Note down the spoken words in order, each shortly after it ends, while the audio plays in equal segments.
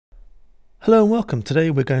Hello and welcome. Today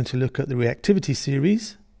we're going to look at the reactivity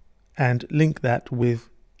series and link that with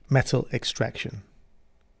metal extraction.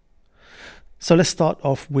 So let's start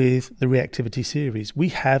off with the reactivity series. We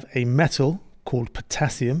have a metal called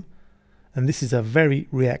potassium, and this is a very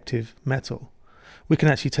reactive metal. We can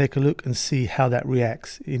actually take a look and see how that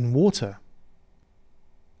reacts in water.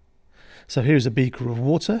 So here's a beaker of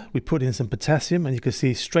water. We put in some potassium and you can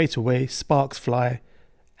see straight away sparks fly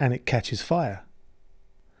and it catches fire.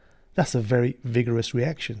 That's a very vigorous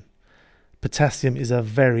reaction. Potassium is a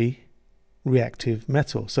very reactive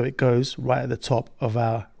metal, so it goes right at the top of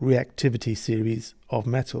our reactivity series of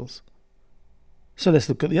metals. So let's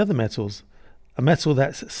look at the other metals. A metal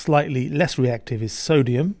that's slightly less reactive is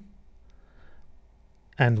sodium,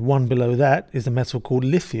 and one below that is a metal called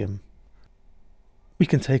lithium. We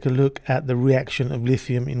can take a look at the reaction of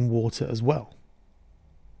lithium in water as well.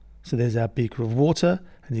 So there's our beaker of water,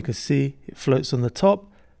 and you can see it floats on the top,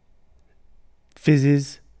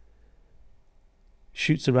 fizzes,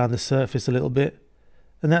 shoots around the surface a little bit,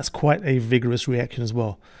 and that's quite a vigorous reaction as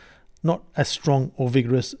well. Not as strong or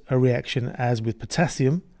vigorous a reaction as with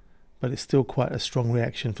potassium, but it's still quite a strong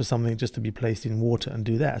reaction for something just to be placed in water and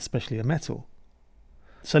do that, especially a metal.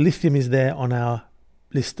 So lithium is there on our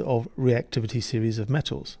list of reactivity series of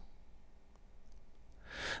metals.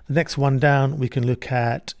 The next one down we can look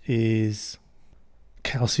at is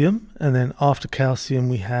calcium, and then after calcium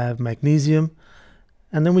we have magnesium,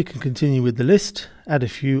 and then we can continue with the list, add a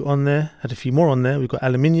few more on there. We've got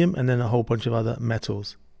aluminium and then a whole bunch of other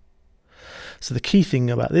metals. So the key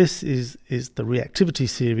thing about this is the reactivity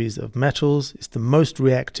series of metals. It's the most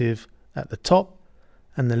reactive at the top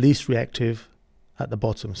and the least reactive at the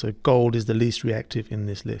bottom. So gold is the least reactive in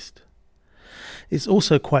this list. It's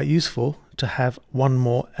also quite useful to have one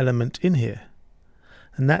more element in here,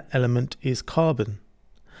 and that element is carbon.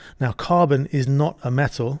 Now carbon is not a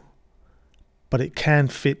metal, but it can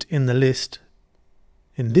fit in the list,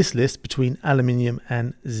 in this list, between aluminium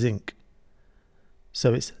and zinc.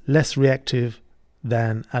 So it's less reactive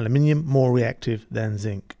than aluminium, more reactive than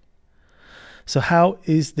zinc. So how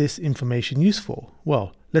is this information useful?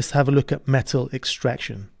 Well, let's have a look at metal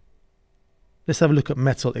extraction. Metals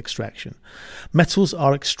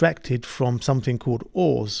are extracted from something called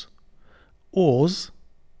ores. Ores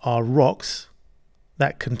are rocks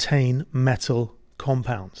that contain metal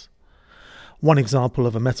compounds. One example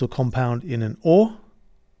of a metal compound in an ore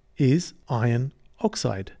is iron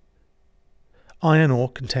oxide. Iron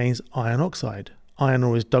ore contains iron oxide. Iron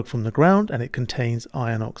ore is dug from the ground and it contains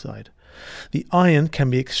iron oxide. The iron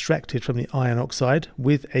can be extracted from the iron oxide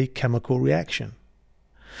with a chemical reaction.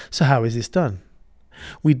 So how is this done?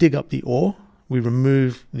 We dig up the ore, we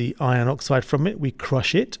remove the iron oxide from it, we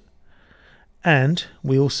crush it, and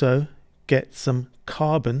we also get some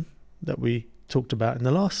carbon that we talked about in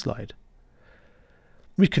the last slide.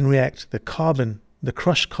 We can react the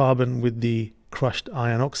crushed carbon with the crushed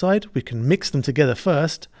iron oxide. We can mix them together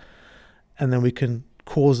first, and then we can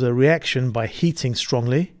cause a reaction by heating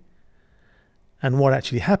strongly. And what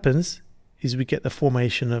actually happens is we get the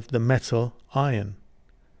formation of the metal iron.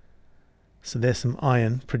 So there's some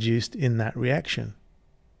iron produced in that reaction.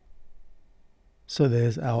 So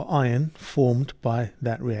there's our iron formed by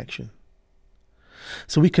that reaction.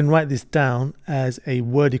 So we can write this down as a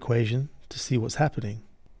word equation to see what's happening.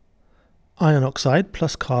 Iron oxide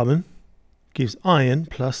plus carbon gives iron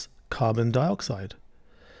plus carbon dioxide.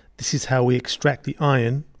 This is how we extract the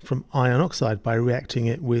iron from iron oxide, by reacting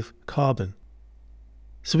it with carbon.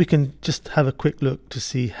 So we can just have a quick look to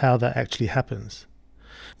see how that actually happens.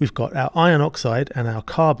 We've got our iron oxide and our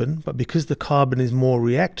carbon, but because the carbon is more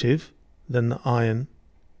reactive than the iron,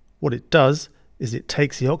 what it does is it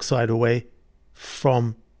takes the oxide away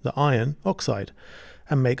from the iron oxide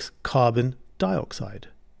and makes carbon dioxide.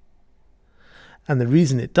 And the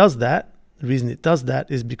reason it does that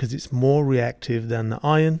is because it's more reactive than the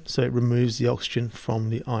iron, so it removes the oxygen from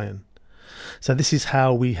the iron. So this is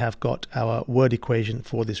how we have got our word equation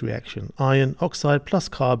for this reaction. Iron oxide plus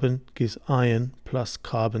carbon gives iron plus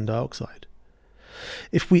carbon dioxide.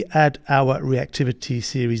 If we add our reactivity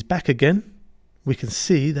series back again, we can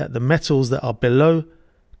see that the metals that are below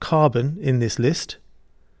carbon in this list,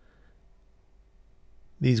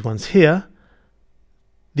 these ones here,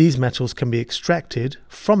 these metals can be extracted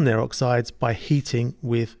from their oxides by heating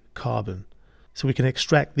with carbon. So we can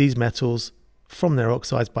extract these metals from their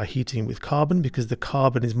oxides by heating with carbon because the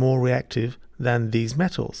carbon is more reactive than these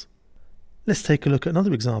metals. Let's take a look at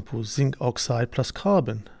another example, zinc oxide plus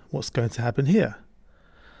carbon. What's going to happen here?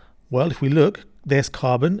 Well, if we look, there's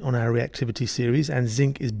carbon on our reactivity series and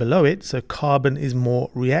zinc is below it, so carbon is more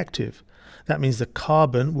reactive. That means the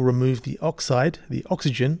carbon will remove the oxide, the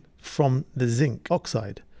oxygen, from the zinc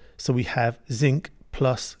oxide. So we have zinc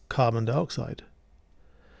plus carbon dioxide.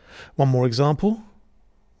 One more example,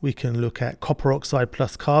 we can look at copper oxide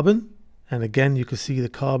plus carbon. And again, you can see the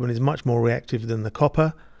carbon is much more reactive than the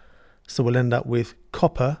copper. So we'll end up with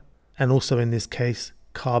copper, and also in this case,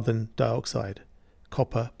 carbon dioxide.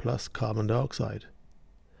 Copper plus carbon dioxide.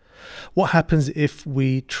 What happens if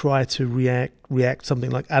we try to react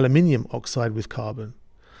something like aluminium oxide with carbon?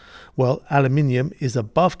 Well, aluminium is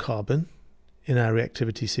above carbon in our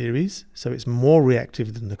reactivity series, so it's more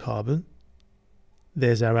reactive than the carbon.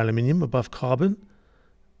 There's our aluminium above carbon.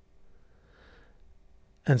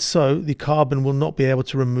 And so the carbon will not be able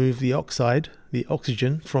to remove the oxide, the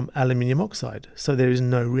oxygen, from aluminium oxide. So there is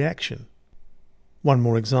no reaction. One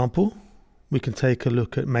more example. We can take a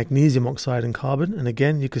look at magnesium oxide and carbon. And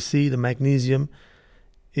again, you can see the magnesium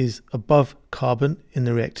is above carbon in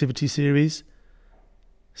the reactivity series.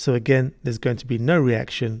 So again, there's going to be no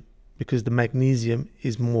reaction because the magnesium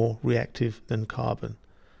is more reactive than carbon.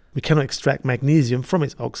 We cannot extract magnesium from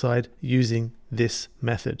its oxide using this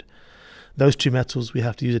method. Those two metals, we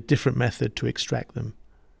have to use a different method to extract them.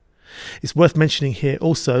 It's worth mentioning here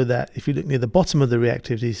also that if you look near the bottom of the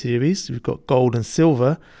reactivity series, we've got gold and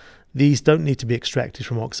silver. These don't need to be extracted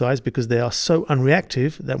from oxides because they are so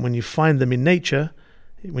unreactive that when you find them in nature,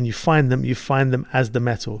 when you find them as the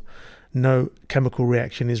metal. No chemical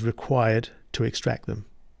reaction is required to extract them.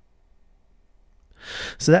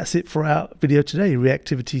 So that's it for our video today,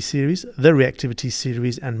 reactivity series, the reactivity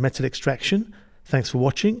series and metal extraction. Thanks for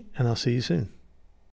watching, and I'll see you soon.